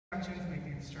instructions, make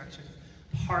the instructions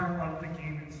part of the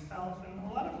game itself,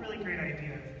 and a lot of really great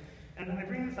ideas. And I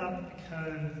bring this up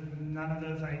because none of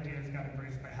those ideas got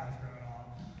embraced by Hasbro at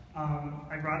all.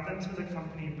 I brought them to the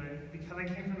company, but because I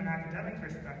came from an academic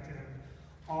perspective,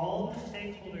 all the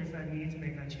stakeholders that need to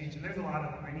make that change, and there's a lot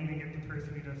of them. I need to get the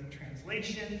person who does the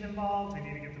translations involved, I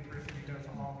need to get the person who does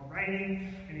all the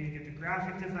writing, I need to get the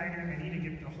graphic designer, I need to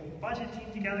get the whole budget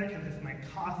team together because this might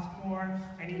cost more,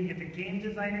 I need to get the game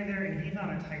designer there and he's on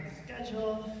a tight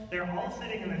schedule. They're all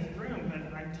sitting in this room,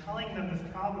 but I'm telling them this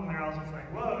problem, they're all just like,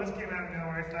 whoa, this came out of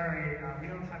nowhere, sorry, we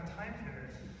don't have time for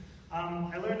this.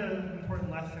 I learned an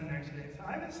important lesson there today. So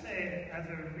I would say, as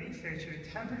a researcher,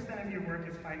 10% of your work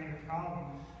is finding a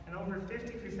problem, and over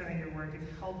 50% of your work is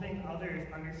helping others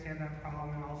understand that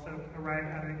problem and also arrive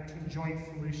at a conjoint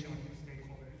solution with your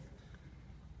stakeholders.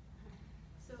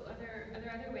 So are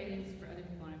there other ways for other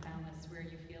people on a panelist where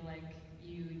you feel like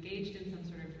you engaged in some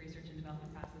sort of research and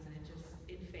development process and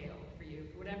it failed for you?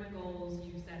 For whatever goals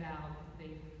you set out,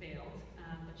 they failed,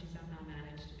 but you somehow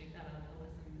managed to make that a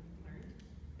lesson learned?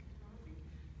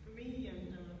 For me,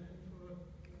 and for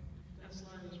that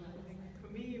slide as well, I think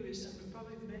for me it was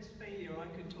probably the best failure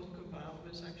I could talk about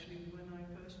was actually when I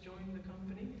first joined the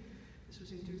company. This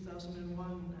was in 2001,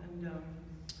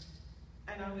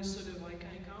 and I was sort of like,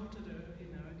 I encountered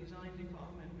a design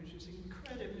department which is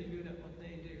incredibly good at what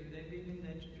they do. They've been in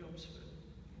their jobs for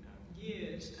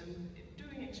years and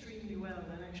doing extremely well.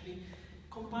 And actually,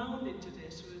 compounded to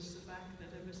this was the fact that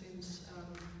ever since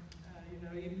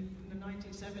in the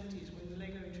 1970s, when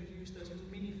Lego introduced those little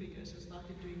minifigures and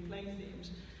started doing play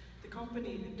themes, the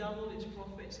company doubled its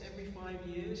profits every 5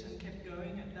 years and kept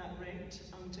going at that rate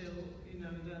until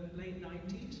the late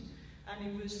 90s. And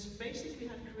it was basically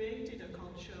had created a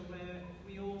culture where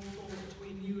we all thought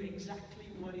we knew exactly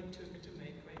what it took to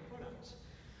make great products.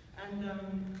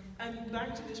 And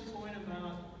back to this point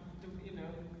about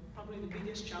probably the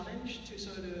biggest challenge to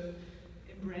sort of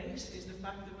embrace is the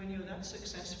fact that when you're that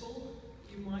successful,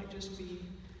 you might just be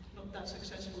not that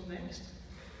successful next.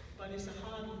 But it's a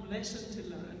hard lesson to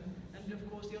learn. And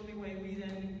of course, the only way we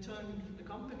then turned the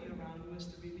company around was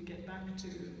to really get back to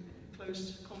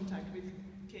close contact with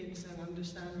kids and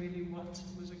understand really what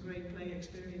was a great play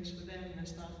experience for them and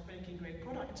start making great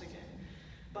products again.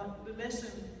 But the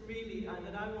lesson really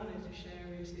that I wanted to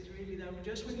share is really that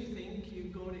just when you think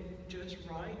you've got it just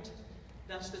right,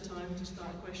 that's the time to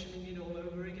start questioning it all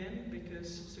over again, because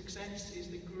success is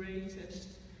the greatest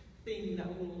thing that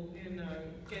will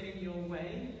get in your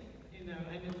way, and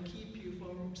it'll keep you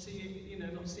from seeing,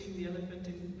 not seeing the elephant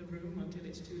in the room until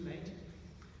it's too late.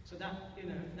 So that,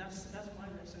 that's my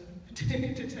lesson to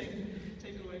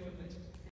take away from this.